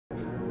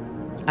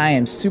I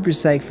am super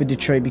psyched for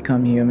Detroit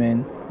Become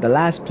Human. The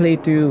last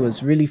playthrough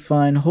was really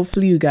fun.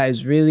 Hopefully you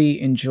guys really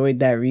enjoyed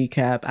that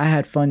recap. I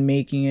had fun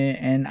making it,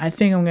 and I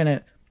think I'm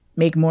gonna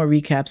make more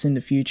recaps in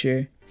the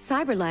future.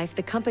 CyberLife,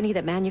 the company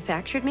that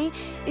manufactured me,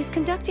 is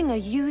conducting a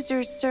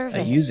user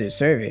survey. A user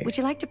survey? Would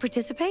you like to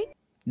participate?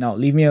 No,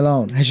 leave me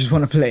alone. I just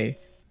want to play.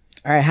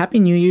 Alright, Happy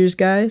New Year's,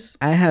 guys.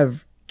 I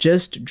have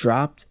just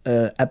dropped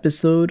an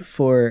episode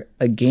for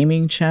a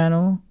gaming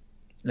channel,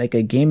 like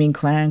a gaming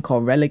clan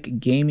called Relic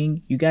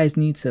Gaming. You guys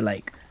need to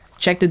like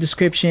check the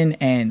description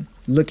and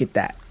look at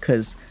that,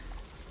 because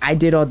I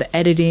did all the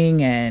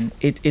editing, and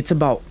it's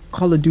about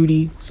Call of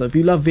Duty. So if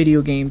you love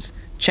video games,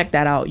 check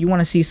that out. You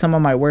want to see some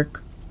of my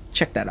work,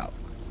 check that out.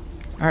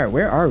 Alright,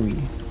 where are we?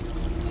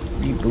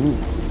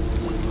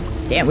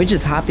 Reboot. Damn, we're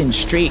just hopping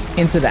straight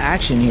into the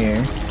action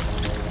here.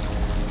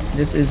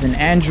 This is an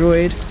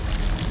android.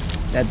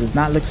 That does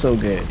not look so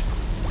good.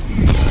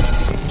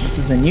 This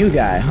is a new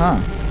guy,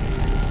 huh?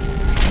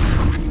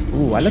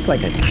 Ooh, I look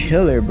like a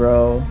killer,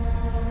 bro.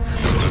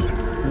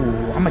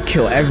 Ooh, I'm gonna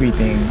kill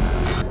everything.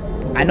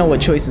 I know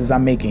what choices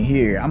I'm making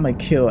here. I'm gonna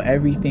kill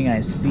everything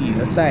I see.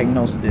 Let's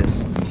diagnose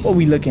this. What are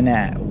we looking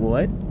at?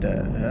 What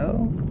the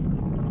hell?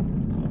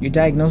 You're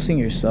diagnosing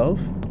yourself?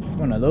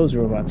 One of those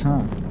robots,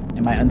 huh?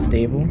 Am I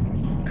unstable?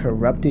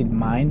 Corrupted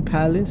mind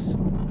palace?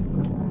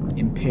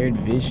 Impaired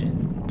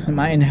vision. Am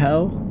I in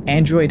hell?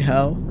 Android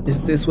hell? Is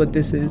this what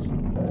this is?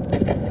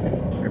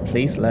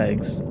 Replace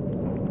legs.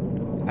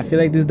 I feel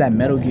like this is that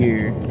Metal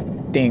Gear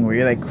thing where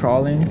you're like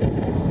crawling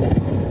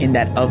in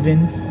that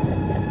oven.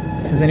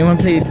 Has anyone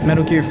played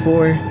Metal Gear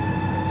 4?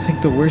 It's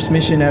like the worst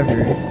mission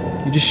ever.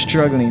 You're just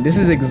struggling. This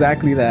is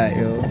exactly that,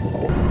 yo.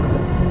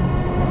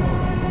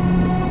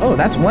 Oh,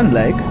 that's one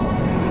leg.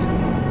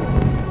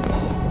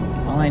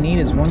 All I need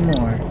is one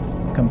more.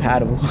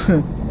 Compatible.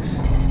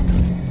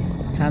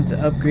 Time to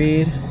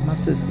upgrade my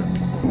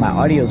systems. My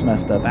audio's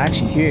messed up. I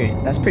actually hear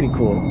it. That's pretty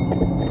cool.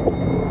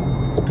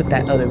 Let's put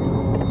that other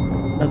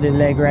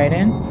leg right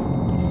in.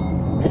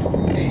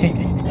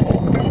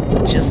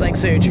 Just like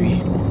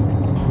surgery.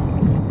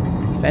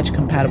 Fetch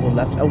compatible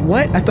left.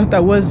 What? I thought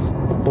that was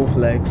both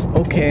legs.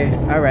 Okay,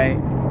 alright.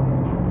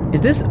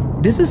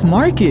 This is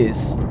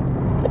Markus.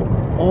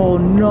 Oh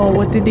no,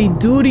 what did they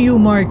do to you,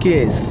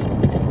 Markus?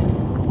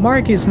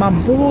 Markus, my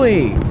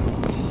boy.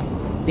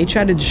 They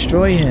tried to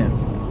destroy him.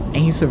 And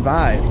he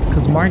survived,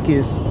 because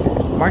Markus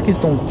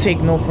don't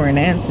take no for an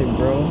answer,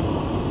 bro.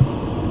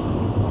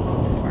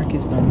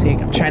 Markus don't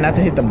take. I'm trying not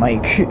to hit the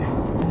mic.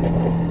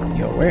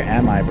 Yo, where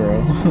am I,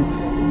 bro?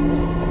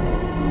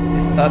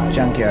 It's up,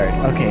 junkyard.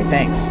 Okay,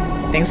 thanks.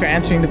 Thanks for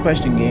answering the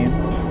question, game.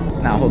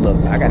 Nah, hold up.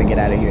 I gotta get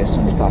out of here as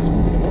soon as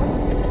possible.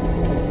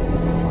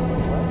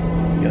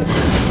 Yo,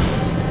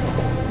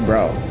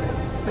 bro.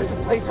 There's a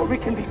place where we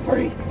can be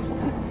free.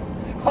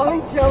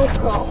 Find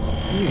Jericho.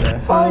 Who the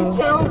hell? Find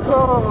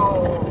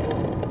Jericho.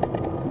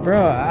 Bro,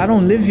 I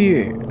don't live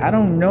here. I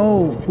don't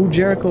know who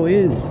Jericho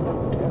is.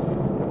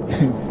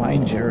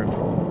 Find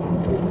Jericho.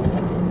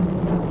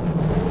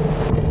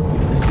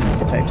 This is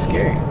type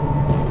scary.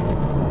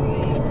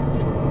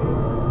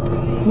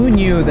 Who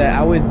knew that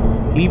I would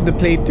leave the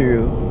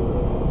playthrough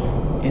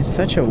in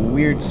such a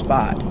weird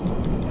spot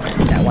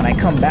that when I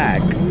come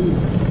back,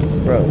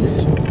 bro,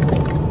 this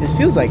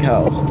feels like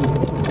hell.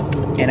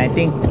 And I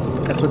think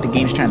that's what the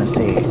game's trying to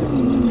say.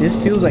 This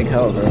feels like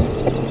hell, bro.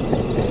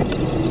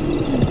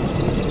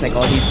 It's like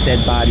all these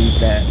dead bodies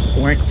that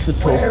weren't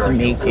supposed to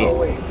make it.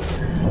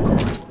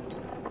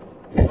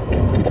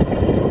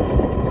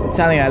 I'm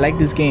telling you, I like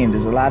this game.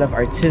 There's a lot of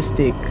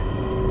artistic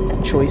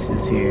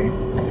choices here.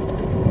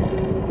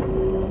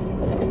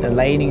 The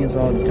lighting is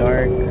all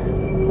dark.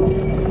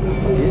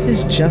 This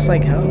is just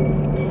like hell.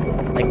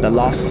 Like the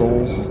Lost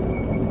Souls.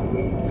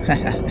 I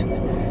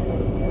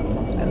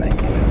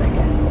like it, I like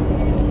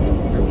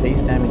it.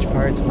 Replace damaged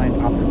parts, find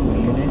optical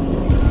unit.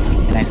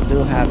 And I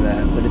still have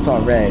that, but it's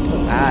all red.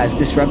 Ah, it's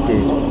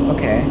disrupted.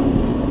 Okay.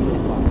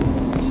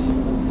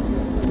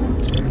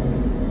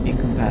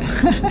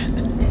 Incompatible.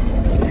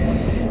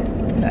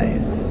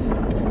 Nice.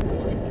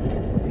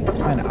 Need to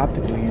find an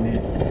optical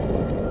unit.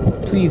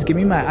 Please, give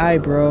me my eye,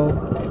 bro.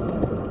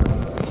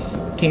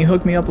 Can you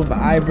hook me up with an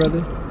eye,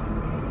 brother?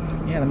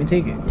 Yeah, let me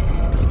take it.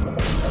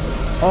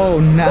 Oh,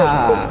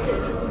 nah.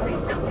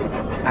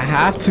 I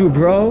have to,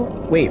 bro.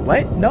 Wait,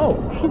 what? No.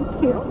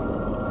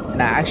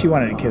 Nah, I actually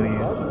wanted to kill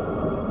you.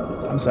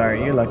 I'm sorry,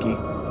 you're lucky.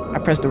 I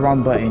pressed the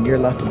wrong button, you're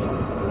lucky.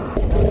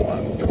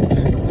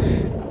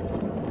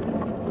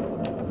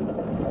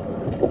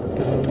 What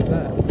the hell was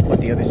that? What,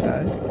 the other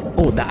side?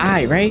 Oh, the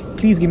eye, right?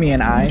 Please give me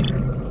an eye.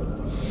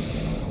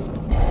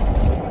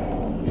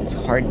 It's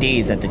hard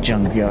days at the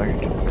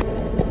junkyard.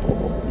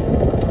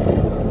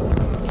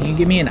 Can you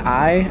give me an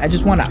eye? I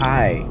just want an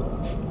eye.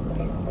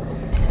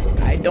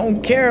 I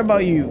don't care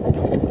about you.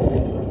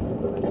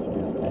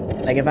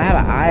 Like, if I have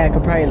an eye, I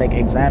could probably, like,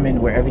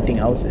 examine where everything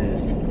else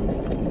is.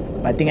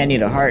 But I think I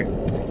need a heart.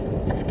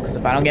 Because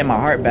if I don't get my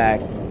heart back,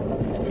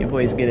 your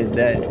boy's good as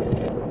dead.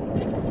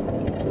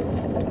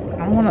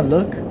 I don't want to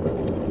look.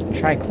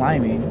 Try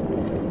climbing.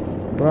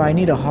 Bro, I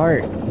need a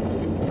heart.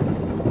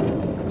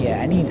 Yeah,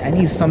 I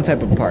need some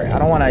type of part. I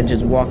don't want to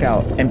just walk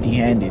out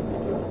empty-handed.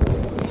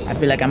 I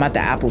feel like I'm at the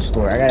Apple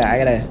store. I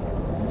gotta.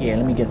 Yeah,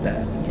 let me get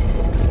that.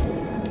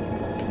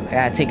 I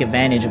gotta take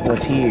advantage of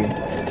what's here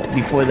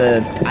before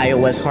the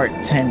iOS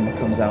Heart 10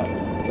 comes out.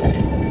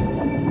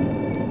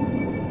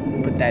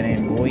 Put that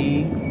in,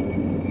 boy.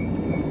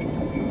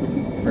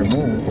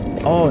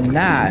 Remove. Oh,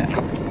 nah.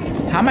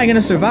 How am I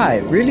gonna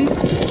survive? Really?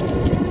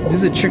 This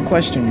is a trick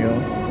question, yo.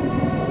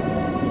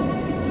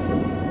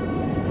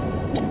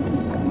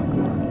 Come on,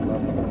 come on.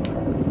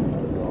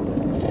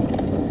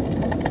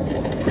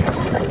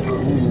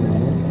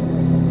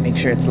 Ooh. Make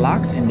sure it's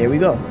locked, and there we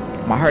go.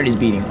 My heart is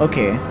beating.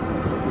 Okay.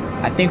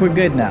 I think we're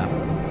good now.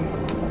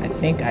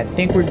 I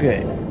think we're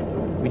good.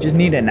 We just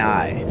need an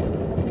eye.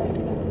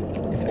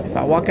 If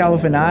I walk out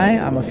with an eye,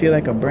 I'm gonna feel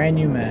like a brand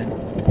new man.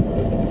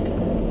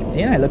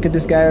 Didn't I look at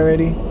this guy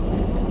already?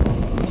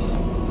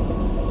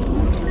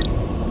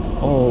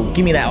 Oh,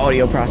 give me that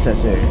audio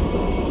processor.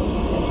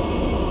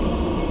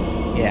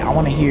 Yeah, I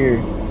want to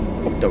hear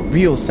the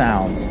real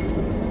sounds.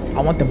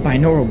 I want the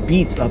binaural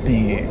beats up in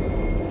here.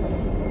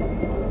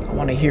 I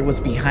want to hear what's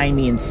behind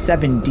me in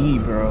 7D,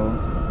 bro.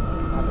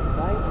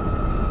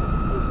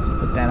 Let's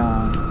put that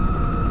on.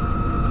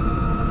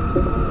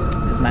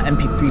 There's my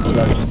MP3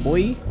 plugs,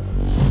 boy.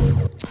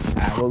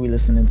 Alright, what are we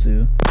listening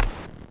to?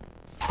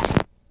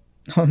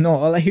 Oh no,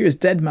 all I hear is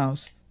Dead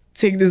Mouse.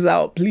 Take this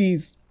out,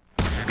 please.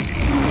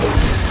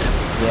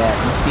 Yeah,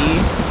 you see?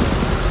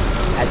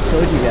 I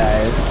told you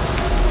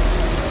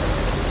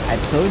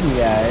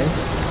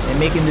guys. They're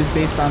making this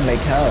based on like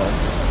hell.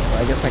 So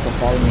I guess like a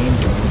fallen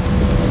angel.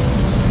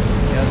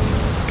 Yep.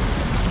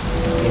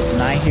 Okay, so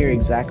now I hear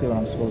exactly what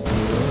I'm supposed to do.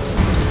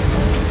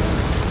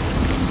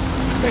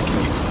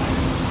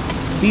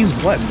 Please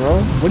what,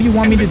 bro? What do you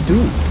want me to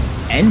do?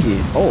 End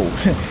it? Oh,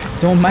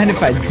 don't mind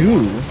if I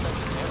do.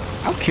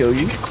 I'll kill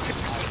you.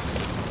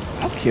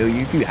 I'll kill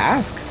you if you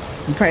ask.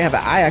 You probably have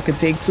an eye I could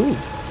take too.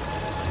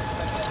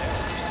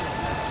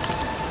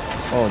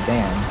 Oh,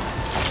 damn.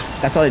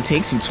 That's all it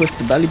takes? You twist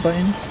the belly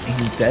button and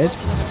he's dead?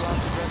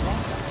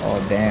 Oh,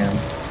 damn.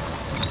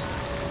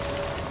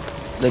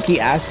 Look, he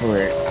asked for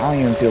it. I don't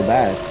even feel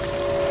bad.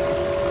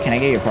 Can I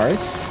get your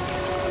parts?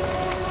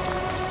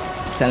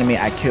 You're telling me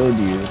I killed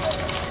you,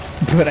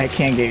 but I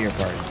can't get your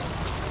parts.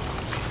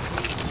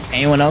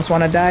 Anyone else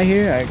want to die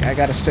here? I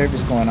got a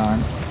service going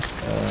on.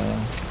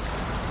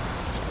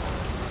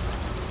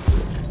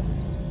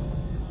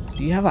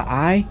 Do you have an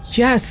eye?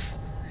 Yes!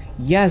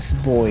 Yes,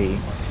 boy.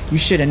 You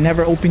should have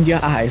never opened your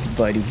eyes,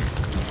 buddy.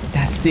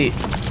 That's it.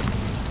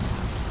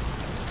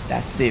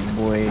 That's it,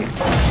 boy.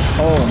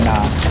 Oh,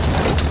 nah.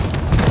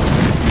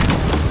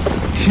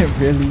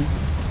 Really?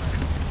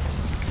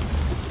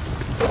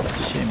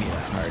 Shouldn't be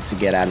that hard to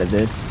get out of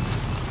this.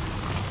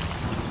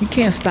 You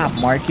can't stop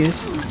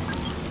Markus.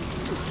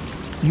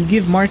 You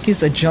give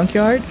Markus a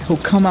junkyard, he'll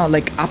come out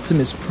like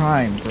Optimus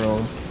Prime,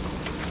 bro.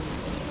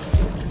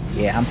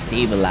 Yeah, I'm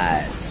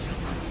stabilized.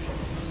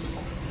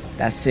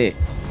 That's it.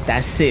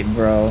 That's it,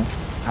 bro.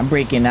 I'm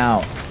breaking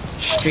out.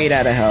 Straight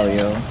out of hell,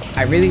 yo.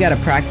 I really gotta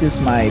practice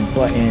my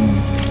button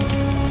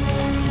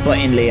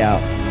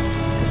layout.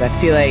 Because I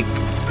feel like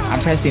I'm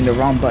pressing the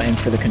wrong buttons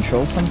for the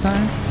controls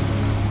sometime.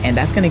 And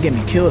that's gonna get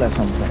me killed at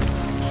some point.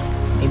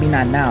 Maybe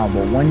not now,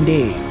 but one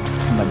day,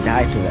 I'm gonna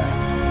die to that.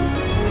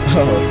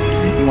 Oh,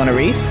 you wanna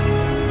race?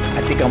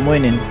 I think I'm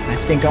winning. I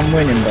think I'm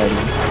winning, buddy.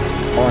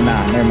 Oh,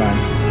 nah, never mind.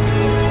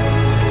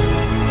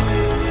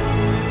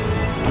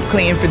 I'm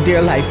clinging for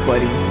dear life,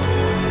 buddy.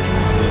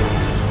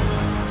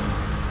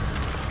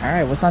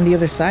 Alright, what's on the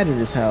other side of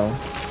this hell?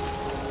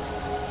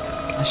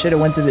 I should have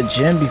went to the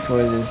gym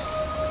before this.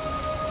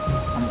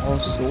 I'm all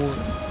sore.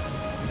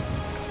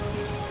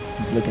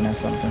 He's looking at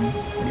something.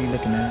 What are you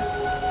looking at?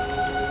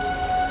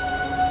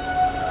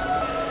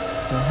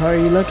 The hell are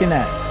you looking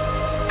at?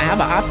 I have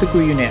an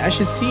optical unit. I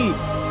should see.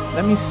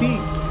 Let me see.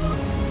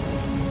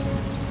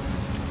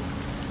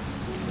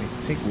 Wait,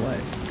 take what?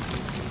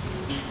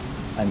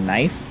 A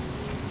knife?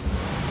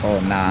 Oh,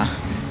 nah.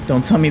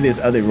 Don't tell me there's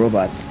other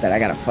robots that I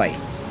gotta fight.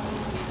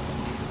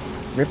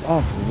 Rip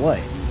off what?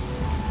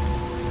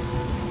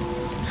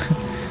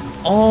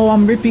 Oh,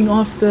 I'm ripping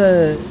off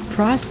the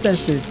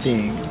processor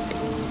thing.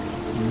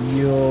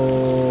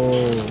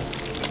 Yo.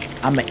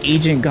 I'm an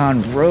agent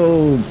gone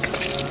rogue.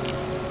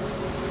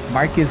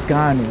 Markus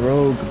gone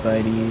rogue,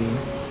 buddy.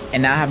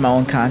 And now I have my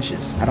own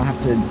conscience. I don't have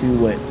to do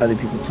what other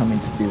people tell me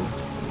to do.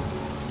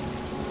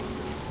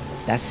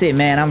 That's it,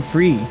 man. I'm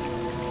free.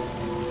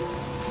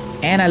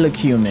 And I look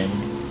human.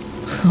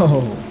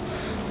 Oh.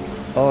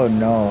 Oh,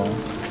 no.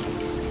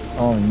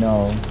 Oh,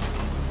 no.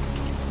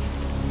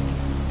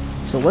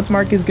 So what's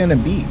Markus gonna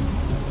be?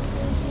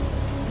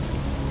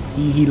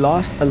 He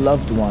lost a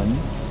loved one.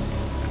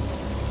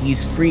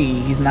 He's free.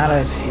 He's not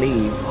a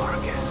slave.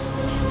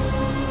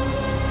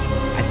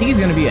 I think he's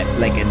gonna be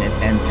like an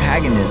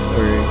antagonist,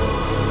 or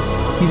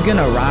he's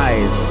gonna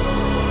rise.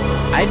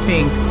 I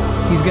think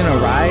he's gonna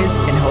rise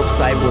and help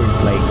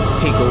cyborgs like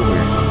take over.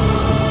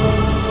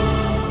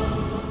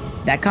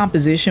 That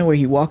composition where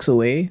he walks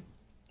away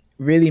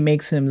really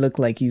makes him look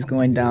like he's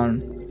going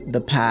down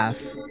the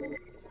path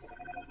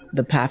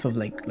The Path of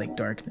like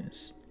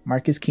Darkness.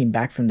 Markus came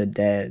back from the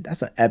dead.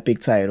 That's an epic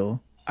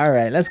title. All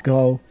right, let's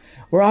go.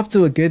 We're off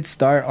to a good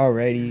start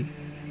already.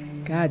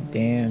 God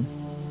damn.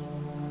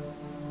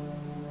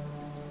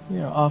 We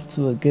are off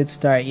to a good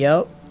start.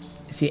 Yep.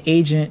 It's your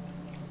agent,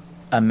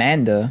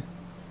 Amanda.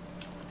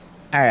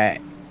 Alright.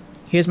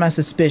 Here's my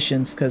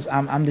suspicions, because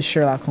I'm the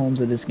Sherlock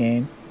Holmes of this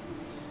game.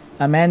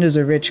 Amanda's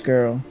a rich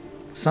girl.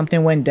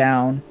 Something went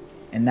down,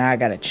 and now I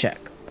gotta check.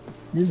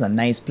 This is a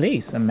nice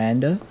place,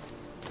 Amanda.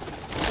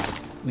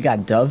 We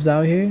got doves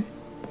out here.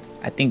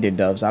 I think they're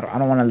doves. I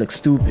don't want to look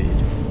stupid.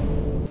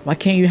 Why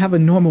can't you have a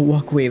normal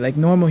walkway like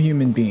normal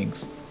human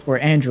beings? Or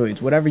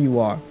androids, whatever you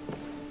are.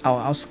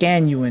 I'll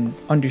scan you and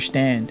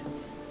understand.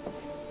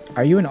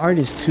 Are you an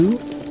artist too?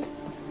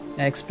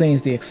 That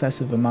explains the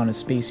excessive amount of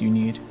space you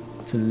need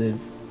to live.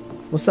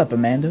 What's up,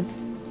 Amanda?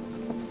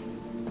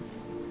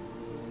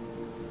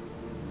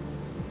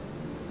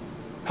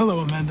 Hello,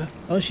 Amanda.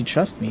 Oh, she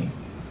trusts me.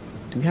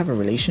 Do we have a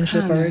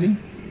relationship Connor, already?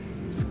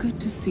 It's good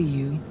to see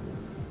you.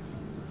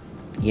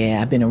 Yeah,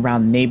 I've been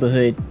around the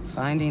neighborhood.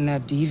 Finding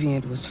that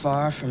deviant was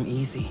far from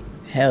easy.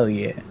 Hell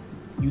yeah.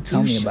 You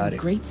tell me about it.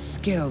 Great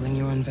skill in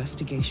your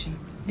investigation.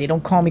 They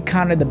don't call me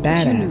Connor the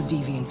badass You knew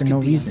deviants for no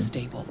could be reason.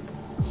 unstable.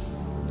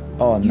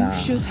 Oh, nah. You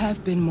should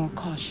have been more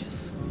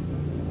cautious.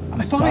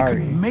 I'm I thought I could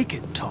sorry. make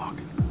it talk.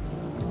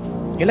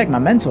 You're like my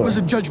mentor. It was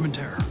a judgment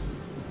error.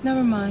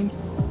 Never mind.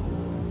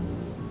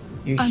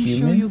 You're I'm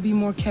human? sure you'll be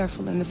more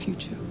careful in the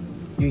future.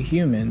 You're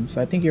human,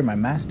 so I think you're my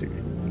master.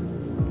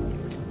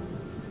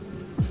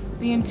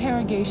 The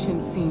interrogation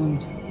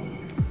seemed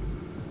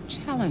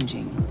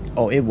challenging.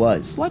 Oh, it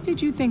was. What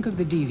did you think of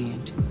the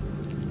deviant?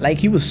 Like,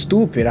 he was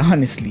stupid,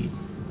 honestly.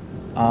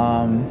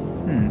 I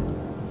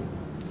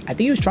think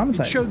he was It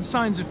traumatized. showed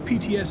signs of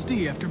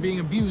PTSD after being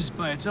abused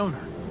by its owner.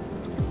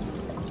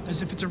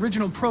 As if its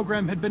original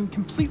program had been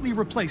completely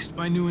replaced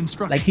by new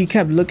instructions. Like, he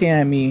kept looking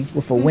at me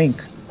with a wink.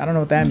 I don't know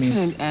what that means.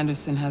 Lieutenant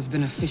Anderson has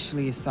been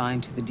officially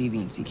assigned to the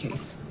deviancy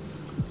case.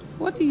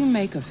 What do you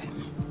make of him?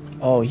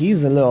 Oh,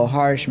 he's a little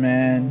harsh,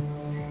 man.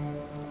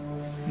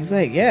 He's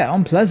like, yeah,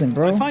 unpleasant,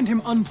 bro. I find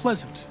him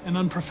unpleasant and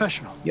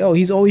unprofessional. Yo,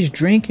 he's always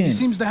drinking. He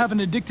seems to have an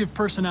addictive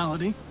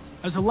personality,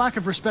 has a lack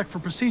of respect for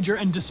procedure,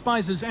 and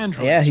despises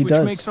androids, Yeah, he which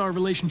does. makes our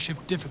relationship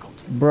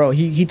difficult. Bro,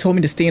 he told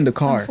me to stay in the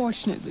car.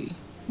 Unfortunately,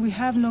 we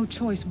have no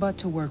choice but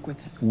to work with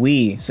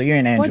him. So you're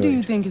an android. What do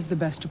you think is the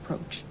best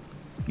approach?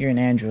 You're an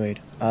android.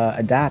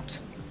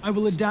 Adapt. I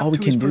will all adapt we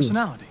to his can do.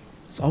 personality.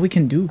 That's all we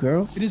can do,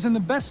 girl. It is in the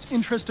best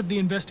interest of the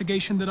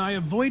investigation that I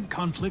avoid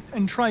conflict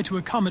and try to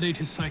accommodate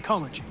his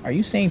psychology. Are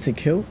you saying to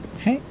kill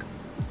Hank?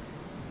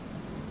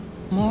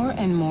 More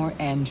and more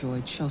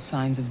androids show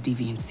signs of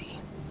deviancy.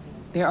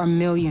 There are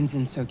millions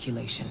in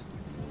circulation.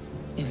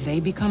 If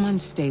they become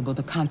unstable,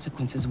 the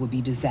consequences will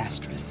be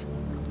disastrous.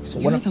 So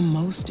You're what? the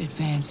most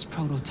advanced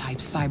prototype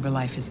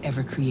CyberLife has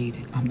ever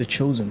created. I'm the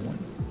chosen one.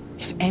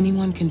 If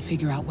anyone can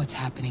figure out what's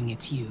happening,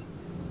 it's you.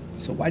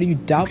 So why do you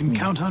You doubt can me?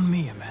 count on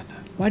me, Amanda.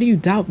 Why do you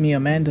doubt me,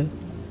 Amanda?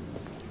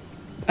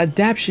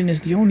 Adaption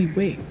is the only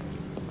way.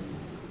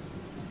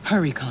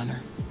 Hurry,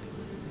 Connor.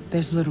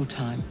 There's little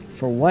time.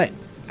 For what?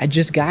 I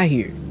just got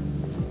here.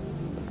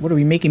 What are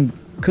we making?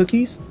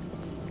 Cookies?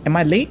 Am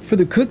I late for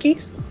the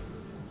cookies?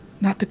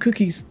 Not the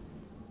cookies.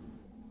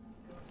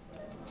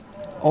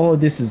 Oh,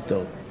 this is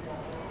dope.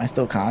 Am I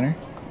still Connor?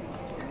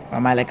 Or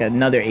am I like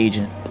another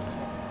agent?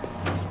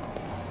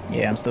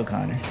 Yeah, I'm still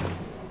Connor.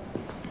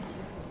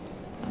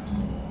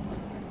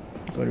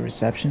 Go to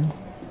reception.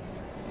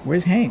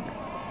 Where's Hank?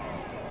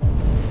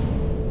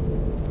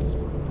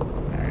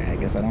 Alright, I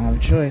guess I don't have a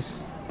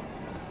choice.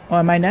 Oh,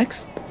 am I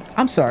next?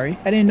 I'm sorry,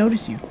 I didn't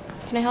notice you.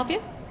 Can I help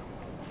you?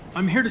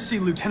 I'm here to see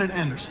Lieutenant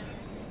Anderson.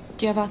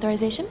 Do you have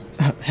authorization?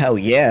 Hell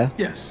yeah.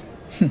 Yes.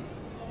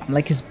 I'm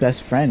like his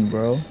best friend,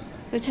 bro.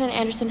 Lieutenant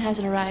Anderson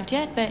hasn't arrived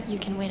yet, but you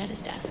can wait at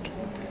his desk.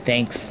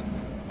 Thanks.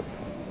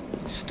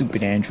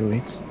 Stupid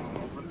androids.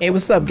 Hey,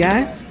 what's up,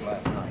 guys?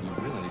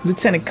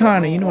 Lieutenant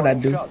Connor, you know what I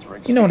do.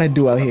 You know what I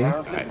do out here.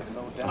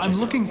 I'm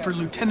looking for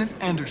Lieutenant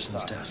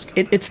Anderson's desk.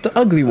 It's the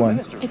ugly one.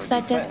 It's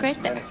that desk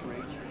right there.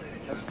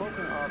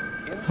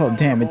 Oh,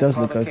 damn, it does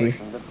look ugly.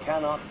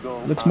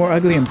 Looks more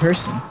ugly in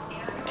person.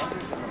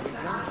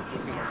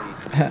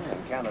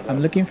 I'm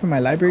looking for my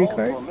library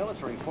card.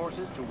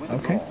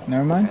 Okay,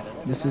 never mind.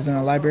 This isn't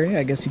a library.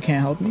 I guess you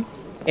can't help me.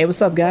 Hey,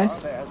 what's up,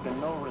 guys?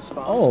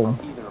 Oh.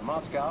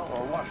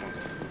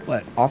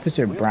 What,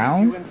 Officer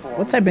Brown?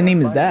 What type of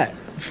name is that?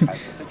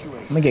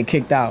 I'm gonna get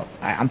kicked out.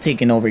 I'm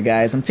taking over,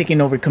 guys. I'm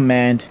taking over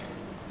command.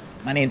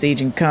 My name's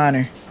Agent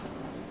Connor.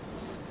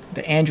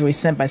 The android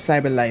sent by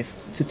CyberLife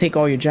to take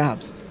all your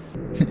jobs.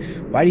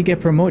 Why do you get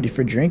promoted?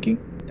 For drinking?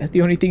 That's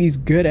the only thing he's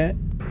good at.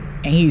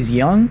 And he's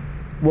young?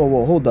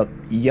 Whoa, hold up.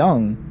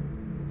 Young?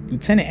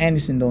 Lieutenant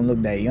Anderson don't look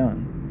that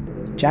young.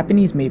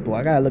 Japanese maple,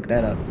 I gotta look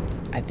that up.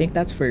 I think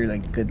that's for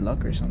like good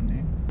luck or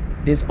something.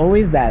 There's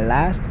always that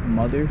last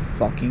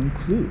motherfucking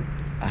clue.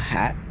 A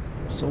hat?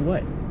 So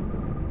what?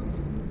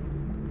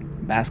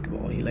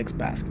 Basketball, he likes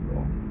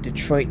basketball.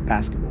 Detroit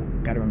basketball,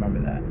 gotta remember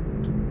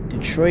that.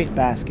 Detroit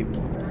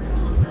basketball.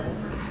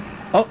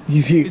 Oh,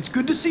 he's here. It's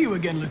good to see you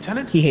again,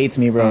 Lieutenant. He hates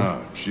me, bro.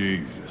 Oh,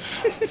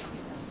 Jesus.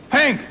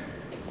 Hank!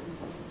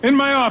 In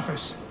my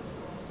office.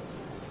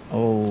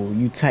 Oh,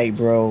 you tight,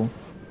 bro.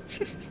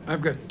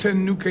 I've got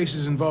 10 new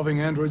cases involving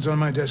androids on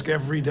my desk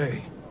every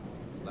day.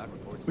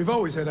 We've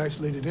always had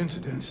isolated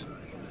incidents.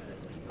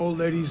 Old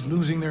ladies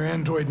losing their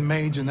android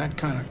maids and that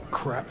kind of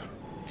crap.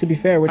 To be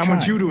fair, we're I trying.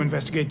 want you to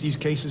investigate these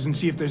cases and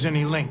see if there's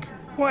any link.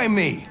 Why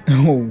me?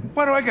 Oh,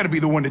 Why do I gotta be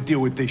the one to deal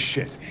with this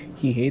shit?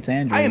 he hates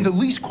androids. I am the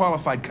least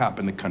qualified cop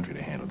in the country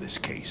to handle this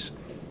case.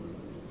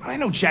 I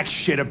know jack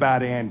shit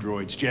about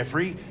androids,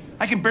 Jeffrey.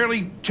 I can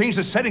barely change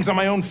the settings on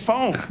my own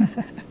phone.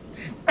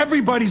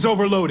 Everybody's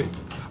overloaded.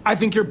 I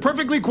think you're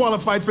perfectly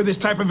qualified for this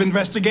type of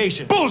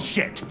investigation.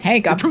 Bullshit!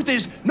 Hank, the truth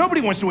is,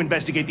 nobody wants to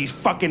investigate these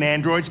fucking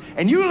androids,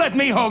 and you left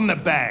me holding the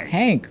bag.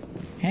 Hank.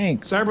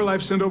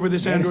 CyberLife sent over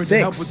this You're android to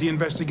help 6. with the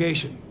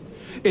investigation.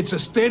 It's a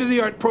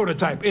state-of-the-art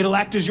prototype. It'll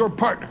act as your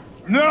partner.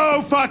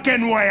 No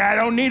fucking way! I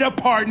don't need a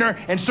partner,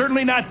 and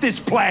certainly not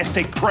this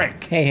plastic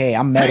prick. Hey,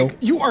 I'm metal. Hank,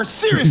 you are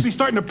seriously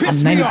starting to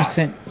piss I'm me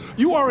 90%. off.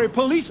 You are a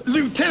police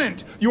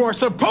lieutenant. You are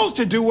supposed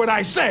to do what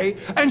I say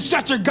and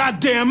shut your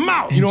goddamn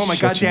mouth. You know what my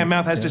Shut goddamn your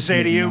mouth has to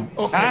say to you?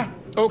 Okay, Huh?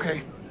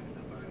 okay.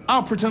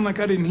 I'll pretend like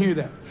I didn't hear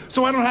that.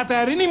 So I don't have to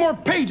add any more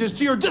pages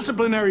to your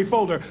disciplinary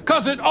folder,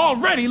 because it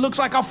already looks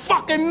like a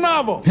fucking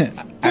novel.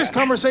 This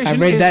conversation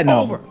read is that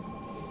novel. over.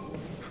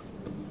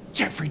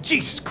 Jeffrey,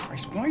 Jesus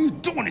Christ, why are you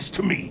doing this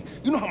to me?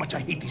 You know how much I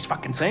hate these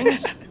fucking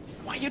things?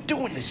 Why are you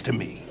doing this to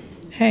me?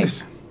 Hank.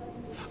 Listen,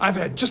 I've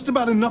had just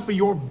about enough of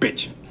your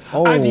bitching.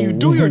 Oh. Either you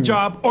do your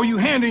job or you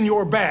hand in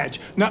your badge.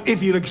 Now,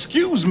 if you'll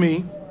excuse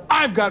me,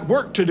 I've got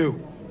work to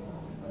do.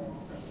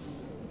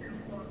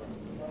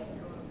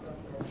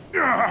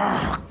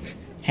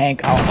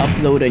 Hank, I'll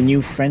upload a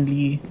new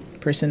friendly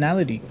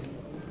personality.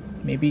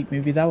 Maybe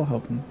that will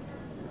help him.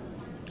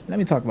 Let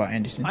me talk about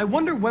Anderson. I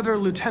wonder whether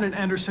Lieutenant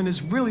Anderson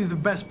is really the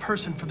best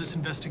person for this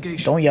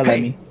investigation. Don't yell at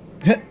Hey.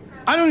 me.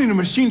 I don't need a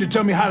machine to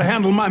tell me how to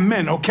handle my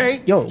men,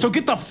 okay? Yo. So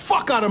get the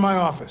fuck out of my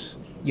office.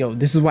 Yo,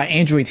 this is why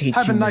androids hate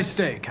Have a humans. nice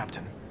day,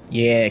 Captain.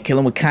 Yeah, kill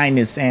him with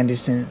kindness,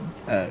 Anderson.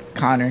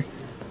 Connor.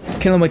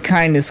 Kill him with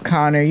kindness,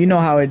 Connor. You know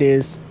how it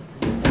is.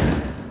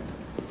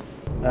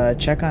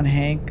 Check on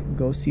Hank.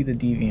 Go see the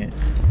deviant.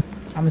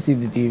 I'm gonna see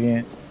the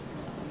deviant.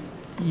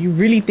 You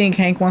really think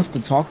Hank wants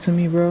to talk to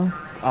me, bro?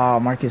 Oh,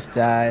 Markus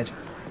died.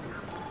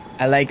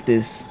 I like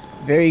this.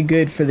 Very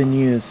good for the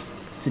news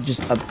to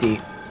just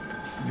update.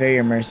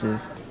 Very immersive.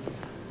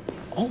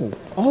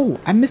 Oh,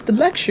 I missed the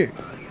lecture.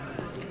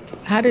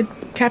 How to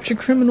capture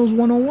criminals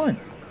 101.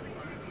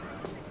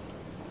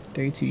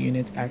 32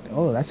 units act.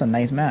 Oh, that's a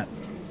nice map.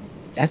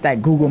 That's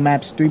that Google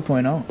Maps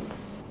 3.0.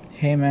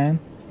 Hey, man.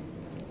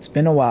 It's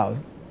been a while.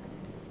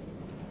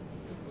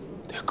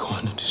 They're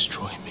going to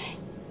destroy me.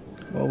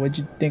 Well, what'd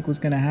you think was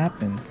gonna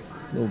happen,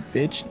 little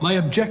bitch? My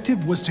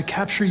objective was to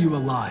capture you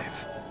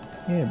alive.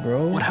 Yeah,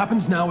 bro. What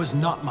happens now is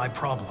not my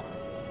problem.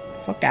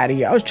 Fuck out of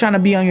here. I was trying to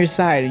be on your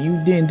side and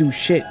you didn't do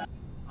shit.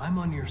 I'm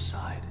on your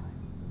side.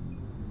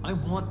 I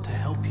want to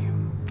help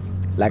you.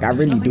 Like, I There's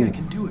really nothing do. I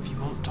can do if you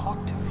won't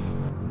talk to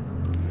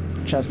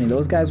me. Trust me,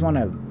 those guys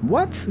wanna...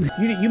 What?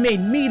 You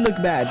made me look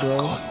bad, bro.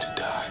 Going to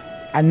die.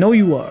 I know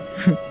you are.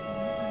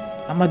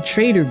 I'm a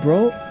traitor,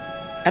 bro.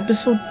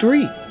 Episode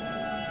 3.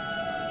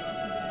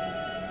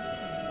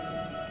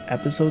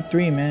 Episode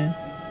 3, man.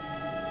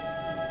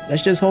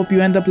 Let's just hope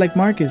you end up like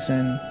Markus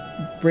and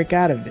break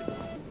out of it.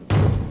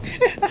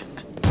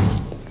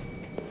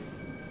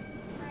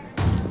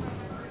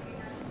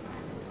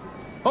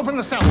 Open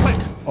the cell, quick.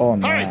 Oh,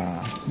 nah.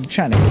 Hurry. You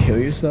trying to kill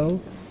yourself?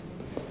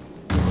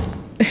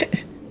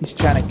 He's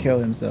trying to kill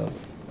himself.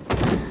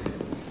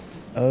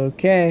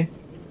 Okay.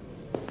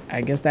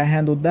 I guess that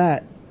handled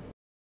that.